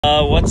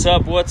What's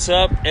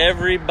up,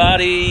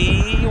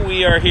 everybody?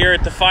 We are here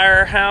at the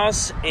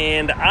Firehouse,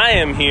 and I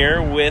am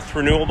here with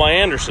Renewal by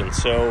Anderson.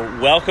 So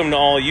welcome to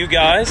all you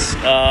guys.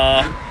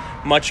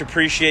 Much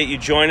appreciate you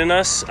joining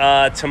us.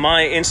 To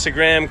my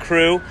Instagram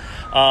crew,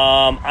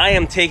 I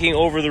am taking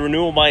over the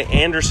Renewal by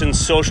Anderson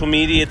social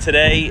media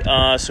today.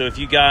 So if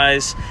you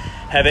guys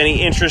have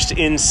any interest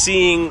in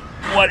seeing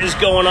what is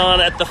going on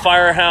at the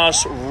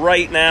Firehouse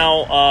right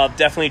now,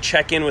 definitely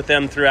check in with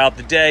them throughout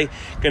the day.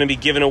 Going to be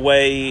giving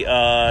away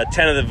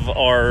 10 of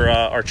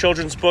our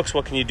children's books,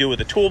 What Can You Do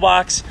with a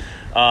Toolbox,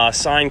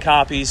 signed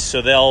copies.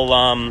 So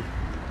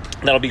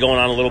that'll be going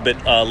on a little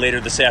bit later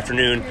this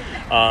afternoon.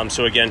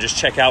 So again, just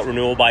check out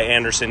Renewal by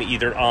Anderson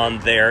either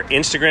on their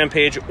Instagram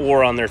page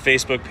or on their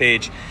Facebook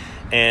page.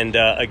 And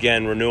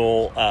again,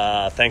 Renewal,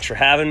 thanks for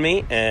having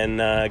me,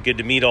 and good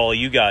to meet all of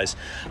you guys.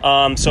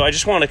 So I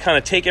just want to kind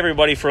of take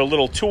everybody for a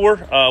little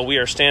tour. We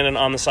are standing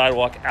on the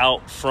sidewalk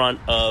out front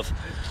of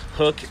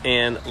Hook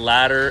and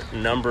Ladder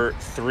number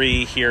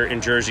 3 here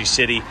in Jersey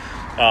City.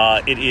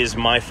 It is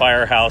my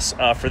Firehouse.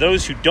 For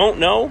those who don't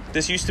know,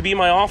 this used to be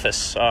my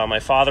office. My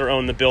father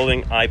owned the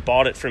building. I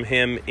bought it from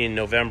him in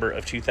November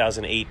of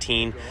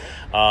 2018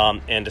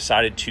 and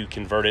decided to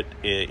convert it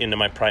into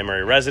my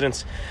primary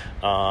residence.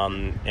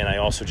 And I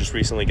also just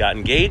recently got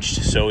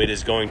engaged, so it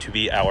is going to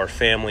be our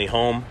family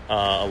home,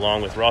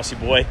 along with Rossi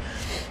Boy,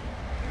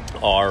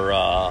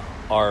 our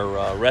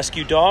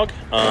rescue dog.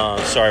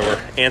 Sorry, we're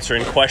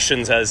answering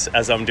questions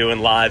as I'm doing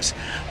lives.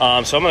 So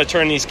I'm going to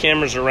turn these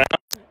cameras around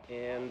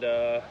and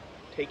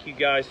take you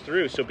guys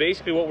through. So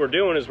basically what we're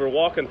doing is we're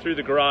walking through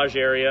the garage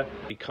area.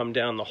 We come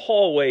down the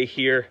hallway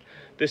here.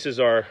 This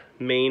is our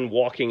main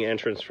walking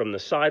entrance from the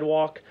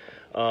sidewalk,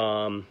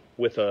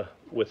 with a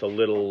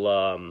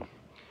little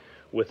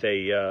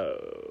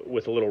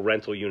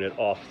rental unit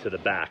off to the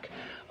back.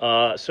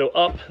 So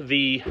up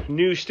the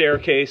new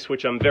staircase,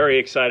 which I'm very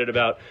excited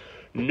about.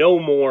 No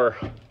more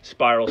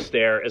spiral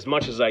stair. As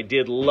much as I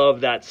did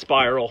love that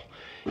spiral,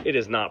 it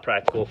is not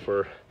practical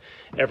for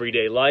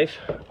everyday life.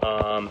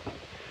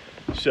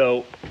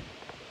 So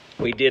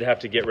we did have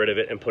to get rid of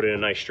it and put in a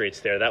nice straight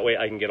stair. That way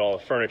I can get all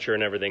the furniture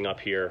and everything up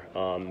here,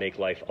 make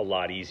life a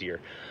lot easier.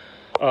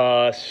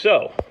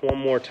 So one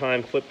more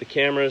time, flip the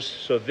cameras.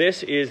 So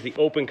this is the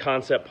open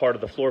concept part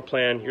of the floor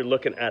plan. You're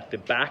looking at the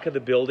back of the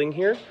building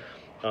here.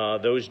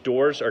 Those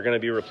doors are going to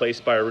be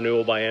replaced by a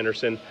Renewal by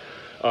Anderson,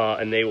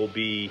 and they will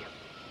be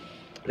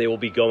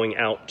going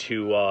out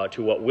to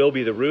what will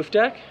be the roof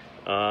deck.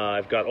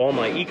 I've got all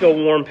my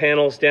eco-warm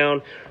panels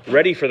down,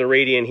 ready for the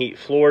radiant heat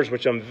floors,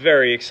 which I'm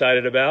very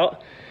excited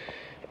about.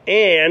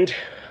 And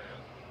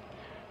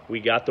we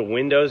got the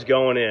windows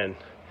going in.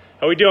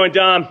 How we doing,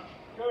 Dom?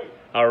 Good.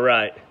 All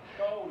right.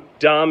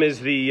 Dom is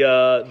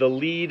the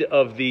lead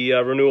of the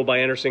Renewal by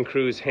Anderson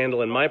crews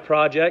handling my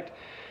project,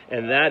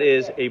 and that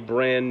is a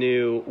brand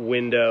new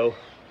window.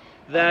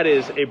 That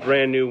is a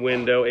brand new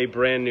window,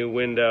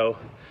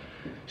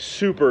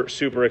 Super,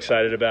 super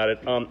excited about it.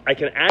 I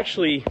can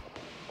actually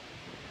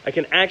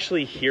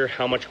hear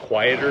how much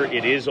quieter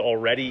it is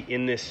already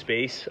in this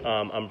space.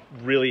 I'm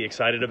really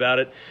excited about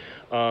it.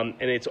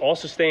 And it's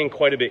also staying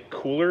quite a bit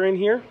cooler in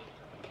here.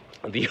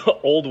 The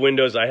old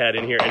windows I had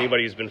in here,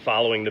 anybody who's been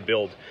following the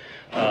build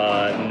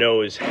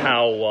knows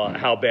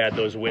how bad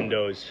those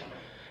windows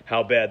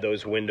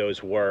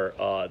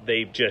were.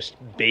 They just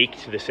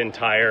baked this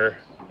entire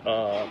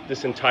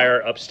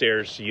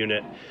upstairs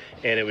unit,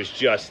 and it was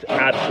just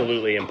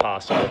absolutely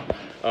impossible.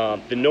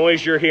 The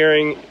noise you're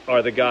hearing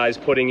are the guys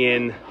putting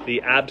in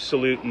the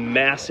absolute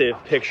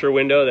massive picture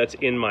window that's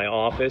in my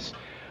office.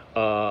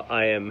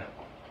 I am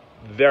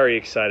very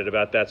excited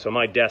about that. So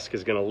my desk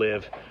is going to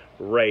live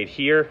right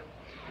here.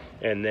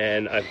 And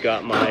then I've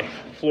got my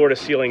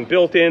floor-to-ceiling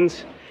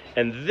built-ins.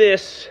 And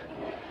this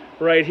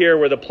right here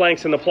where the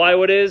planks and the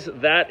plywood is,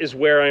 that is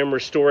where I am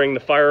restoring the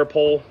fire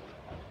pole.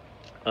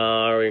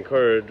 We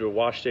included a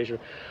wash station.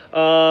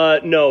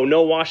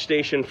 No wash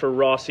station for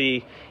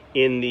Rossi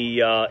in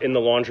the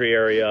laundry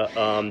area.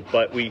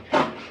 But we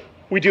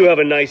do have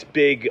a nice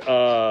big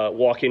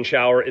walk-in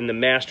shower in the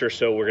master,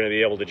 so we're going to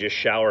be able to just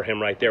shower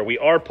him right there. We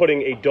are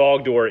putting a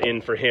dog door in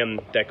for him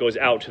that goes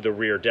out to the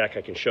rear deck.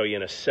 I can show you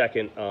in a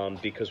second,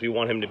 because we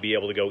want him to be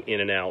able to go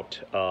in and out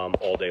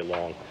all day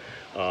long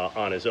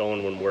on his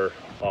own when we're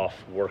off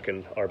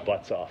working our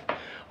butts off.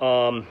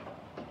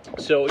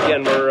 So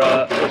again,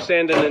 we're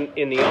standing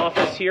in the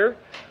office here,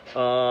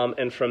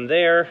 and from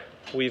there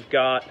we've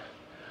got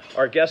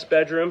our guest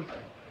bedroom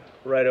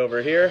right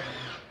over here.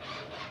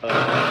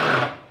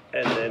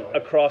 And then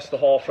across the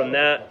hall from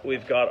that,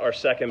 we've got our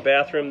second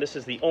bathroom. This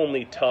is the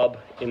only tub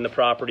in the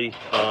property.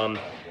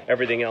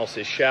 Everything else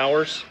is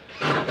showers.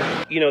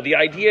 You know, the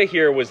idea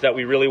here was that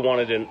we really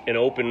wanted an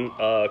open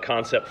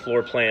concept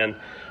floor plan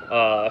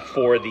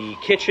for the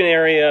kitchen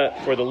area,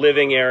 for the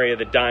living area,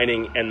 the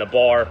dining, and the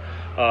bar.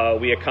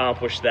 We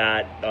accomplished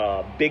that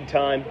big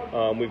time.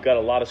 We've got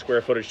a lot of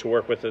square footage to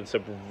work with and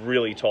some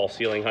really tall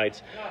ceiling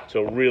heights.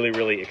 So really,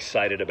 really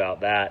excited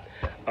about that.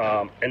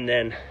 And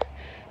then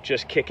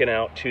just kicking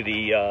out to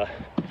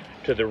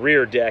the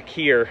rear deck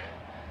here,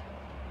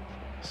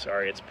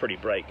 Sorry, it's pretty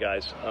bright,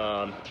 guys.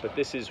 But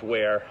this is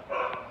where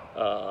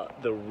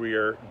the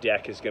rear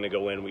deck is going to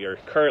go in. We are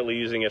currently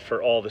using it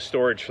for all the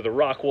storage for the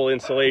rock wool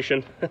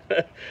insulation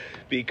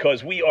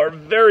because we are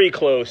very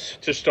close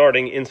to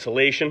starting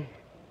insulation.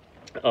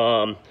 I'm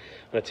going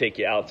to take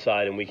you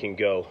outside and we can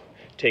go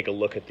take a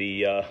look at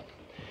the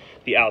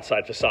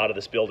outside facade of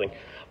this building.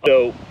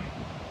 So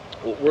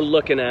what we're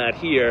looking at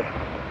here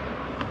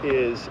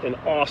is an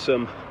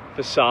awesome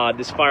facade.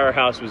 This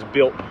firehouse was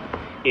built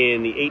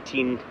in the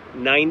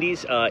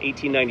 1890s,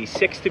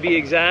 1896 to be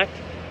exact,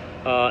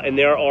 and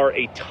there are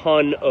a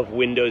ton of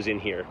windows in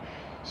here.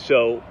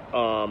 So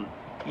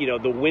you know,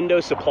 the window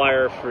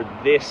supplier for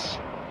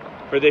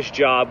this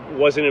job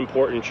was an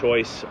important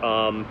choice.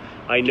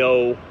 I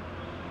know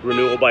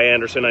Renewal by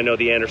Andersen, I know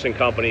the Andersen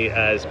Company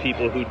as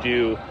people who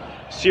do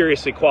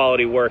seriously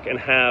quality work and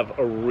have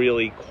a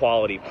really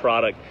quality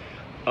product.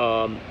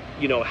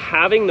 You know,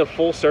 having the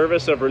full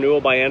service of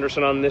Renewal by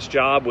Andersen on this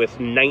job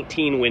with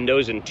 19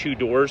 windows and 2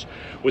 doors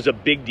was a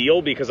big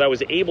deal because I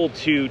was able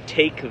to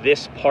take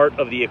this part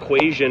of the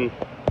equation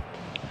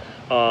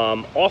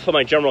off of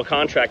my general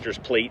contractor's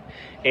plate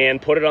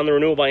and put it on the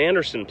Renewal by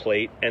Andersen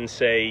plate and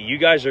say, you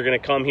guys are going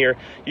to come here,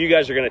 you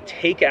guys are going to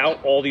take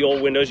out all the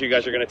old windows, you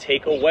guys are going to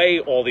take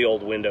away all the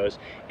old windows,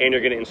 and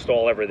you're going to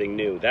install everything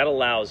new. That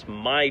allows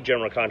my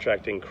general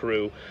contracting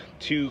crew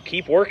to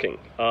keep working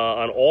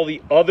on all the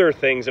other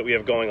things that we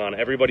have going on.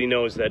 Everybody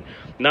knows that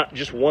not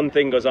just one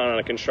thing goes on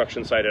a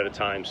construction site at a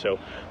time. So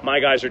my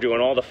guys are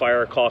doing all the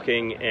fire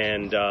caulking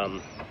and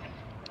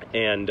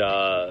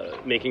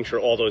making sure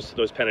all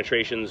those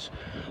penetrations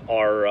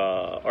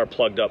are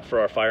plugged up for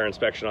our fire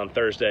inspection on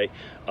Thursday.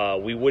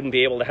 We wouldn't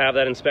be able to have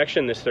that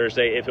inspection this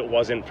Thursday if it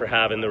wasn't for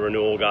having the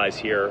Renewal guys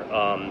here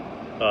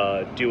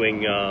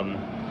doing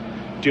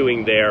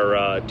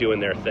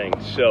their thing.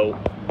 So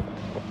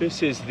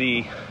this is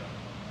the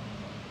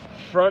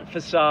front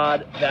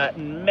facade. That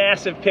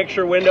massive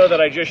picture window that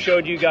I just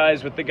showed you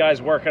guys with the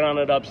guys working on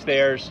it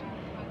upstairs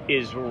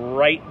is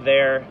right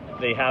there.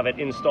 They have it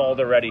installed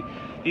already.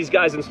 These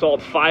guys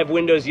installed 5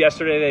 windows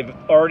yesterday. They've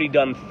already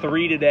done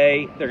 3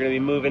 today. They're going to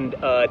be moving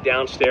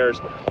downstairs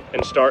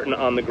and starting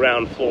on the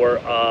ground floor.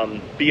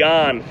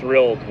 Beyond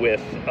thrilled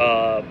with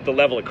the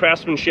level of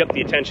craftsmanship,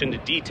 the attention to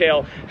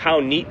detail, how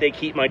neat they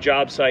keep my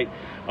job site.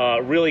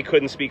 Really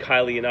couldn't speak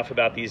highly enough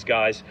about these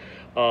guys.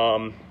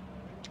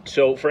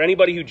 So for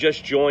anybody who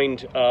just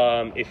joined,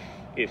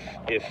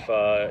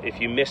 if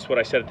you missed what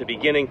I said at the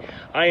beginning,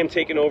 I am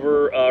taking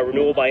over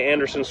Renewal by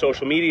Andersen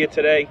social media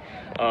today.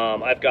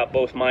 I've got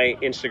both my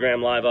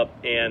Instagram live up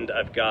and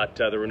I've got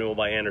the Renewal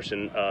by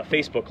Andersen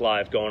Facebook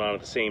live going on at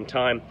the same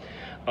time.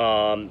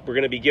 We're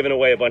going to be giving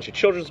away a bunch of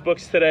children's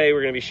books today.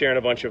 We're going to be sharing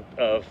a bunch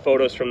of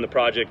photos from the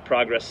project,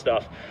 progress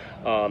stuff.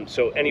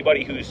 So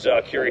anybody who's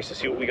curious to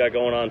see what we got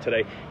going on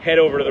today, head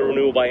over to the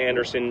Renewal by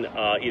Andersen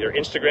either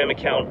Instagram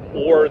account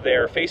or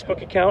their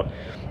Facebook account.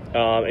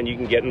 And you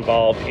can get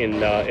involved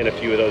in a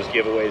few of those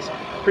giveaways.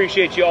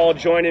 Appreciate you all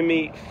joining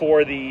me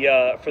for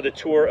the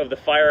tour of the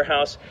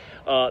firehouse.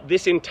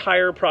 This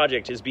entire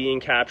project is being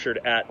captured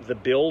at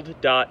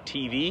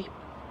thebuild.tv.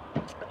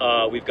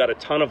 We've got a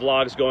ton of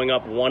vlogs going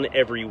up, one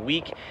every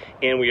week,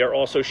 and we are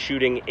also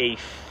shooting a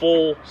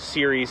full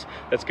series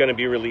that's going to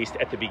be released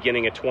at the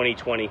beginning of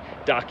 2020,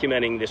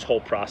 documenting this whole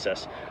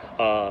process.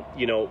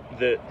 You know,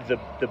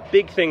 the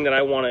big thing that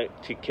I want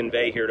to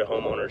convey here to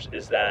homeowners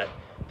is that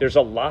there's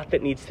a lot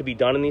that needs to be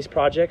done in these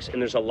projects, and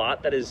there's a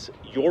lot that is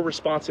your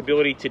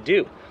responsibility to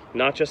do,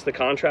 not just the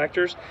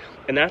contractors.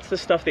 And that's the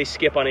stuff they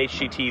skip on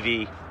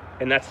HGTV,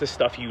 and that's the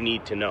stuff you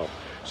need to know.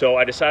 So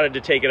I decided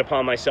to take it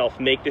upon myself,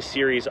 make this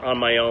series on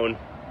my own.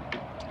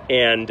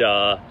 And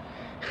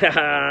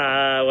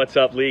what's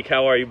up, Leek?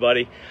 How are you,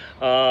 buddy?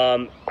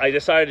 I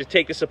decided to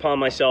take this upon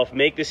myself,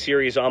 make this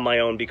series on my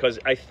own, because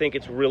I think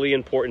it's really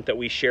important that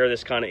we share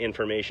this kind of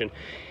information.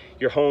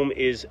 Your home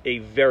is a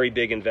very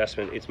big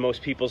investment. It's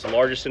most people's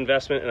largest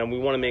investment, and we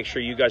want to make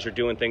sure you guys are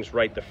doing things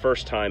right the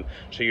first time,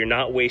 so you're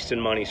not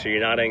wasting money, so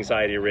you're not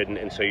anxiety ridden,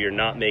 and so you're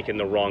not making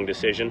the wrong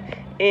decision.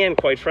 And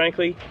quite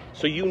frankly,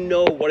 so you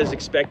know what is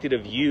expected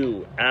of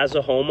you as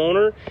a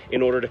homeowner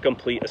in order to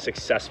complete a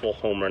successful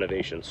home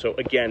renovation. So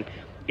again,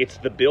 it's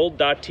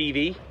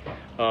thebuild.tv.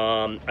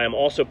 I'm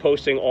also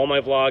posting all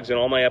my vlogs and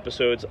all my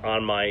episodes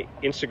on my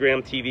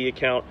Instagram TV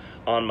account,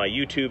 on my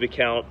YouTube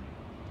account,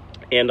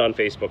 and on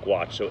Facebook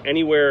Watch. So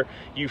anywhere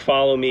you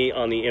follow me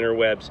on the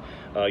interwebs,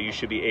 you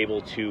should be able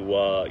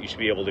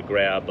to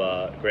grab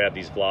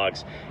these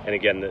vlogs. And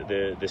again,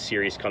 the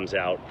series comes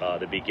out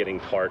the beginning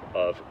part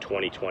of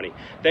 2020.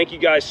 Thank you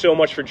guys so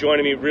much for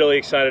joining me. Really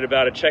excited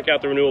about it. Check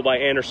out the Renewal by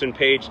Andersen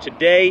page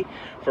today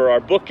for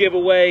our book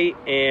giveaway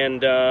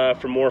and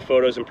for more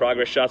photos and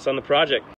progress shots on the project.